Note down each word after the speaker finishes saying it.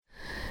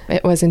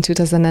It was in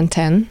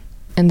 2010.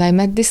 And I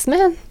met this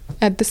man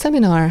at the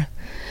seminar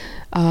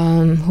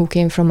who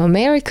came from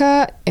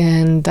America,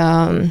 and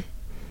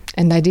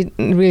I did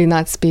really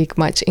not speak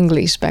much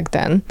English back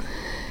then.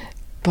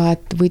 But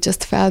we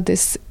just felt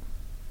this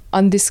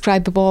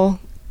undescribable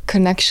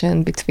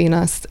connection between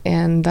us,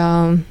 and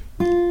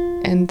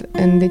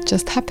it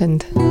just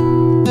happened.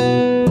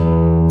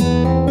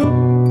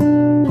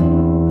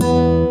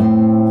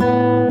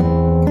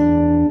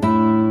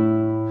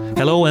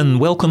 Hello and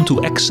welcome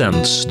to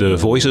Accents, the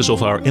voices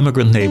of our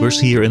immigrant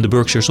neighbors here in the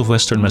Berkshires of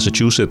Western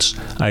Massachusetts.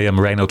 I am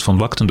Reinoud van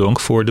Wachtendonk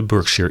for the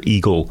Berkshire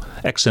Eagle.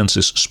 Accents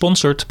is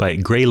sponsored by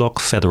Greylock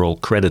Federal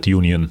Credit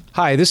Union.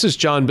 Hi, this is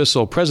John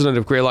Bissell, president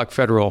of Greylock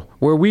Federal,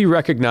 where we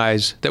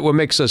recognize that what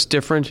makes us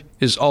different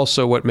is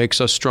also what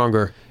makes us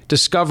stronger.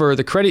 Discover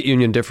the credit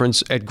union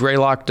difference at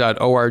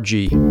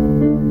greylock.org.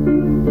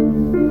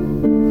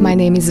 My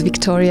name is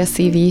Victoria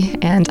Szivy,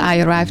 and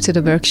I arrived to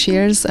the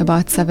Berkshires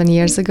about 7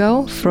 years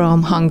ago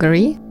from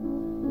Hungary,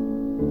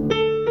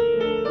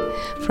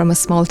 from a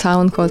small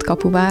town called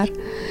Kapuvár.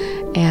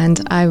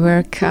 And I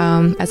work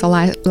as a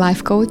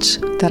life coach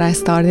that I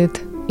started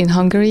in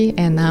Hungary,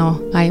 and now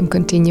I am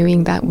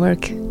continuing that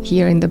work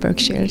here in the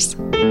Berkshires.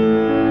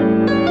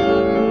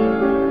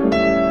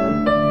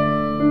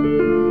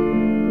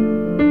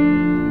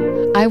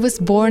 I was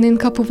born in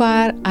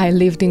Kapuvár. I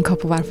lived in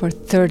Kapuvár for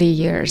 30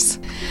 years.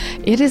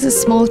 It is a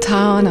small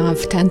town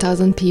of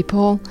 10,000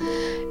 people,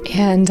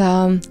 and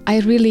I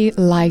really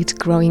liked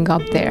growing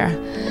up there.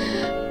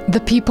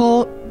 The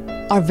people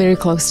are very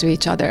close to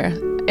each other.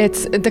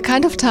 It's the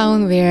kind of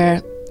town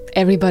where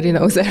everybody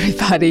knows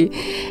everybody,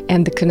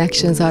 and the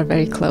connections are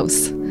very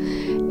close.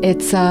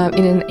 It's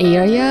in an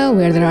area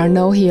where there are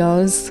no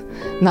hills,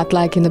 not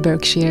like in the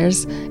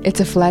Berkshires.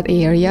 It's a flat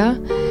area,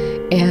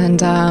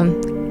 and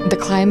the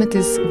climate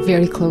is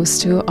very close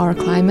to our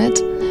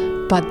climate,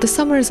 but the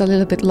summer is a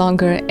little bit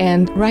longer,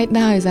 and right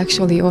now is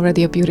actually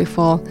already a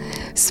beautiful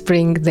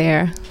spring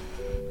there.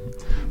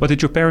 What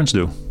did your parents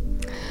do?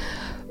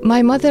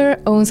 My mother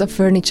owns a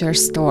furniture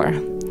store,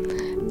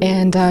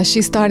 and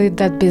she started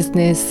that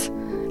business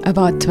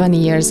about 20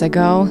 years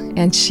ago,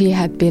 and she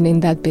had been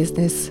in that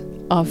business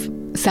of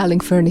selling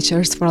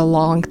furnitures for a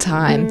long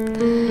time.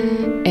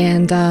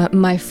 And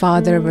my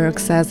father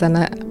works as an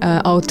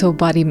auto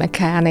body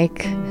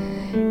mechanic.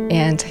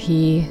 And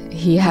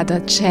he had a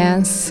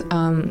chance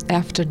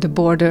after the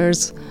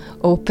borders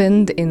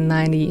opened in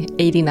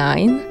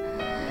 1989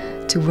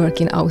 to work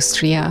in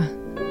Austria.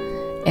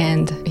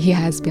 And he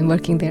has been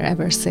working there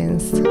ever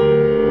since.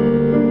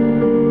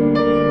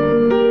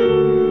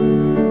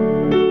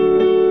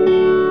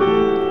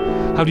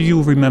 How do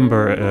you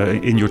remember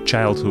in your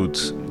childhood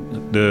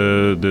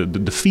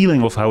the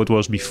feeling of how it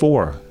was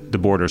before the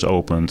borders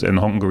opened and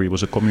Hungary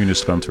was a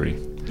communist country?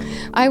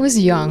 I was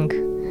young.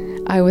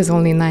 I was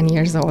only 9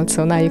 years old,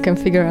 so now you can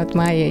figure out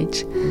my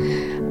age.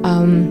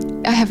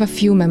 I have a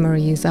few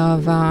memories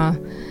of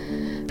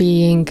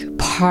being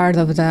part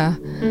of the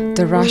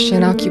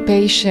Russian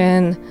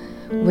occupation,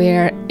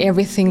 where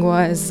everything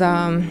was...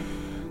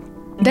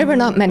 there were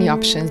not many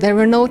options. There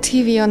were no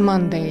TV on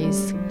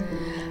Mondays.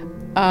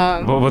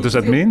 What does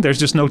that mean? There's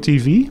just no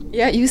TV?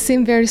 Yeah, you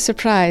seem very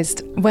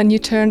surprised. When you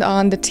turned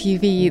on the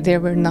TV, there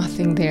were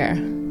nothing there.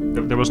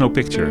 There was no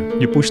picture.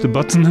 You pushed the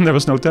button and there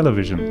was no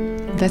television.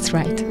 That's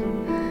right.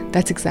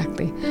 That's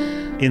exactly.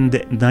 In the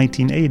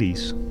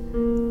 1980s?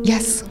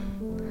 Yes.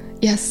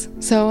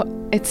 So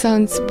it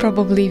sounds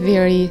probably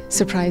very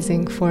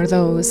surprising for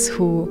those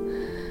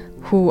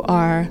who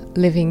are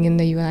living in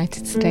the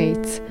United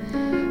States.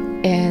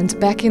 And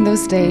back in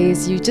those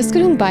days, you just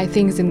couldn't buy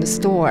things in the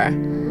store,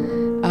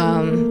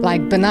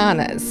 like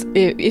bananas.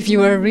 If you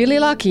were really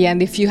lucky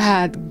and if you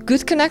had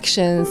good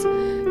connections,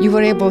 you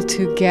were able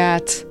to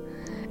get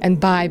and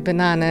buy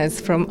bananas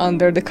from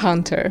under the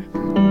counter.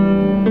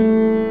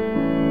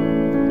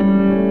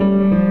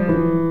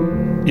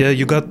 Yeah,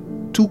 you got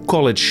 2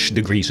 college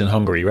degrees in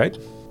Hungary, right?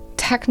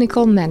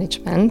 Technical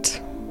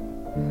management.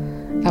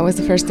 That was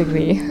the first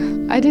degree.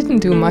 I didn't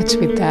do much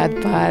with that,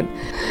 but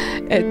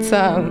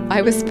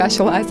I was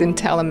specialized in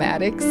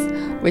telematics,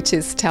 which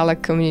is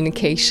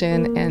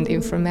telecommunication and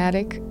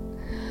informatic.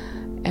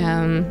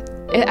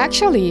 It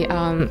actually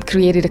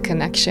created a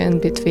connection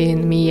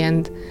between me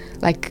and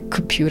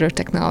computer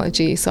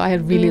technology. So I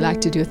really like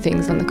to do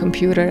things on the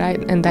computer,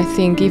 and I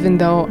think even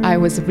though I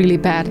was really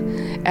bad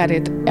at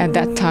it at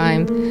that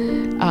time,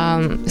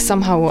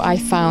 somehow I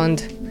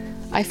found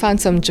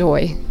some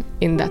joy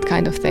in that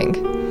kind of thing.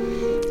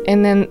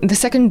 And then the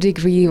second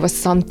degree was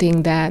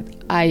something that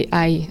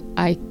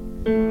I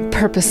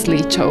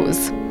purposely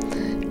chose,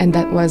 and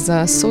that was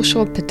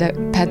social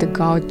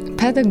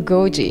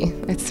pedagogy.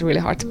 It's really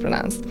hard to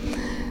pronounce.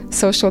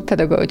 Social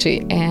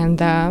pedagogy,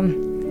 and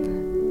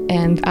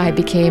I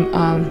became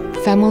a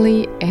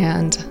family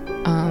and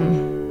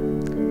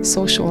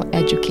social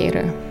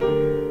educator.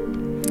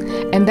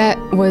 And that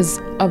was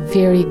a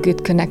very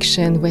good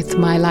connection with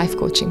my life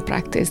coaching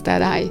practice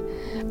that I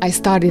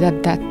started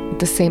at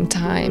the same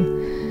time.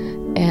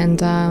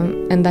 And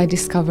I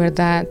discovered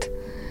that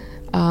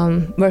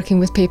working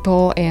with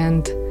people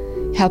and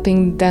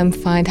helping them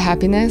find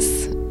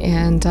happiness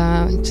and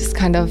just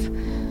kind of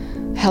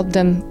help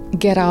them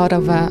get out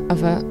of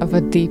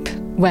a deep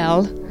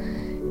well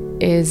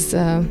is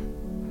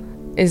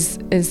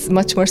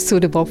much more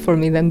suitable for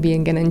me than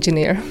being an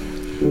engineer.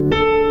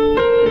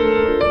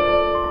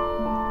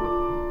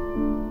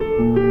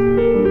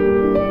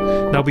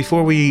 Now,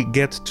 before we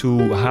get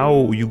to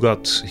how you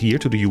got here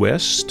to the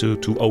US,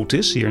 to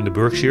Otis here in the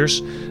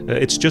Berkshires,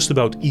 it's just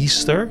about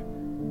Easter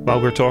while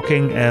we're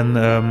talking. And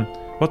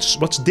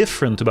what's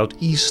different about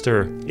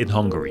Easter in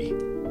Hungary?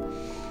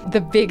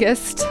 The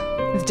biggest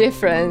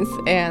difference,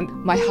 and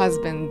my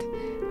husband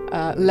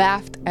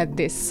laughed at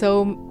this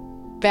so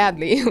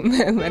badly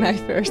when I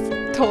first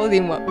told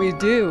him what we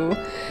do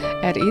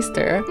at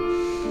Easter.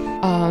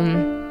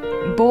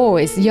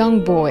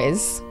 Young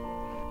boys,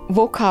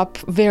 woke up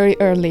very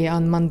early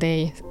on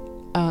Monday,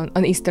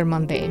 on Easter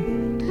Monday,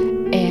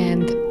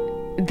 and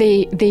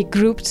they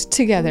grouped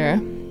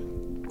together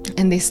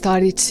and they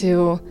started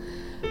to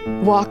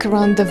walk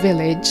around the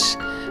village,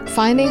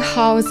 finding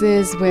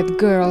houses with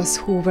girls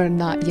who were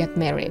not yet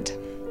married.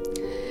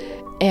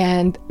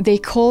 And they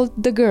called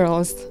the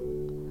girls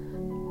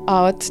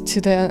out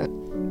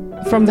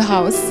from the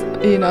house,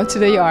 to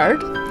the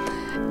yard,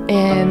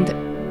 and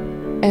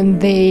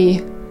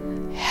they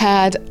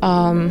had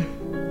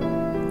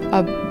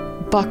a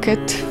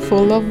bucket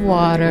full of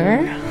water,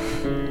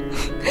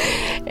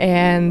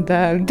 and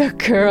the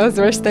girls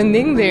were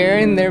standing there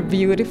in their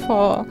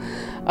beautiful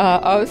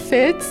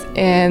outfits,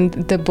 and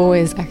the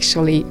boys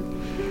actually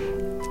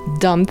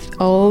dumped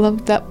all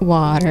of that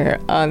water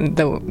on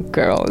the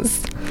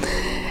girls.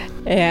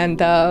 And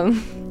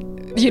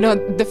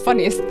the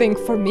funniest thing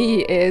for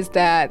me is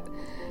that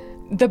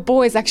the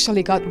boys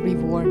actually got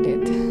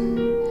rewarded.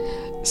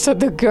 So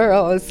the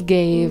girls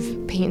gave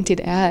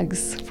painted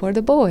eggs for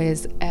the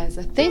boys as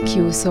a thank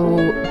you. So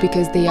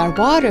because they are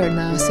water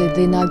now, so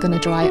they're not going to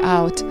dry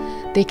out,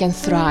 they can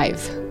thrive.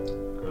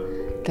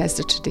 That's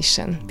the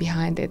tradition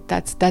behind it.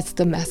 That's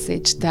the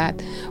message,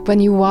 that when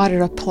you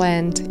water a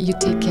plant, you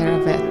take care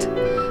of it.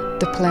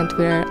 The plant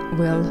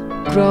will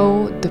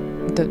grow,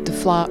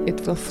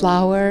 it will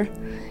flower,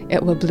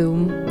 it will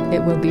bloom,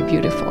 it will be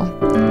beautiful.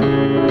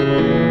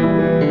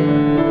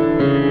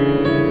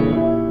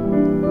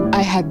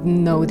 I had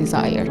no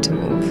desire to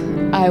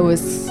move. I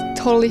was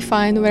totally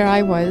fine where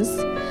I was.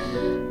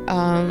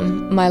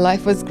 My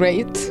life was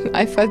great.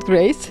 I felt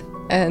great,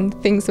 and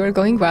things were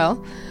going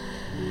well.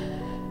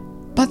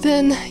 But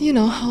then,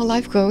 how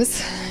life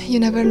goes. You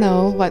never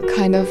know what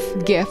kind of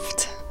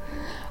gift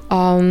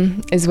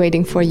is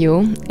waiting for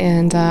you.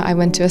 And I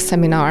went to a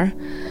seminar.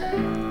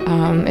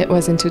 It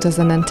was in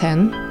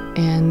 2010,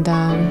 and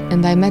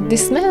I met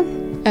this man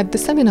at the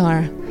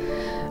seminar.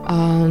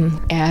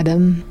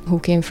 Adam, who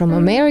came from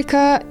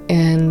America,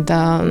 and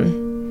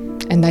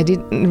I did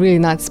really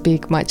not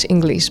speak much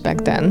English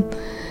back then,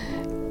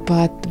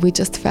 but we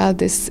just felt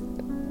this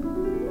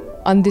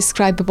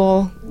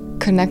undescribable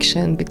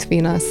connection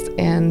between us,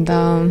 and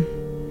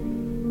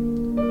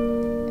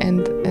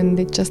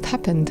it just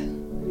happened.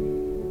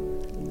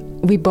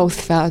 We both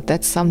felt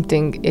that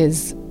something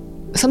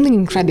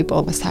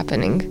incredible was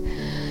happening,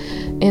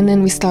 and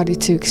then we started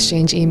to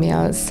exchange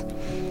emails,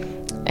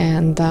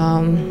 and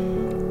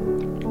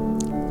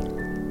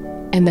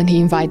then he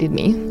invited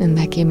me, and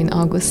that came in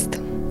August.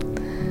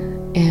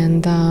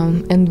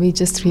 And we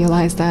just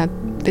realized that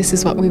this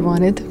is what we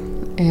wanted,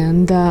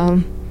 and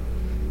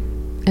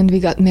we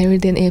got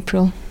married in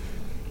April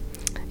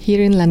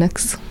here in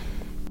Lenox.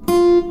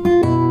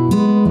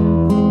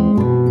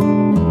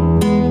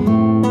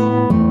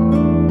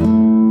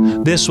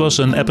 This was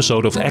an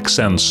episode of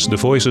Accents, the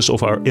voices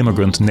of our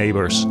immigrant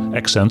neighbors.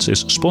 Accents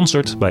is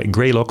sponsored by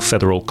Greylock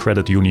Federal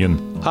Credit Union.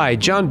 Hi,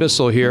 John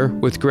Bissell here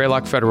with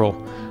Greylock Federal.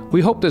 We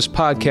hope this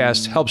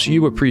podcast helps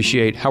you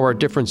appreciate how our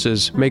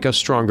differences make us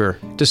stronger.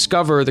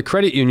 Discover the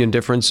credit union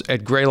difference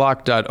at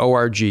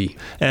greylock.org.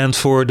 And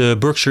for the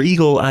Berkshire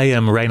Eagle, I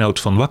am Reinoud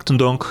van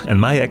Wachtendonk, and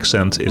my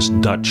accent is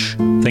Dutch.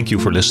 Thank you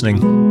for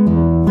listening.